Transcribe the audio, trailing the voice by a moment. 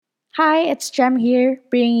Hi, it's Jem here,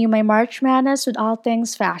 bringing you my March Madness with all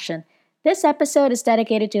things fashion. This episode is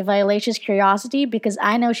dedicated to Violacious curiosity because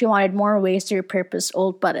I know she wanted more ways to repurpose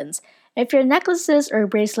old buttons. If your necklaces or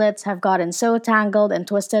bracelets have gotten so tangled and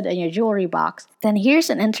twisted in your jewelry box, then here's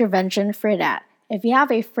an intervention for that. If you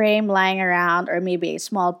have a frame lying around or maybe a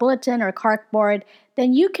small bulletin or corkboard,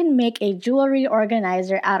 then you can make a jewelry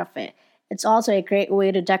organizer out of it. It's also a great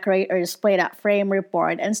way to decorate or display that frame or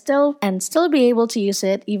board and still be able to use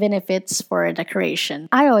it even if it's for decoration.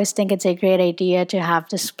 I always think it's a great idea to have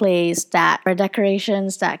displays that or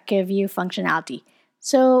decorations that give you functionality.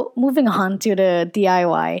 So, moving on to the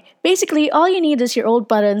DIY. Basically, all you need is your old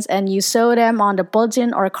buttons and you sew them on the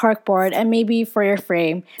bulletin or corkboard and maybe for your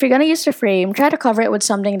frame. If you're gonna use the frame, try to cover it with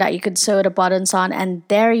something that you could sew the buttons on, and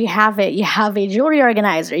there you have it. You have a jewelry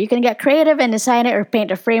organizer. You can get creative and design it or paint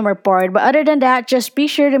a frame or board, but other than that, just be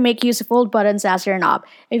sure to make use of old buttons as your knob.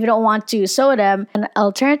 If you don't want to sew them, an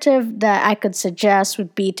alternative that I could suggest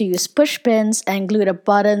would be to use push pins and glue the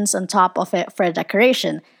buttons on top of it for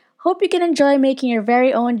decoration. Hope you can enjoy making your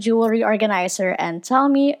very own jewelry organizer and tell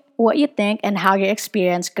me what you think and how your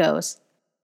experience goes.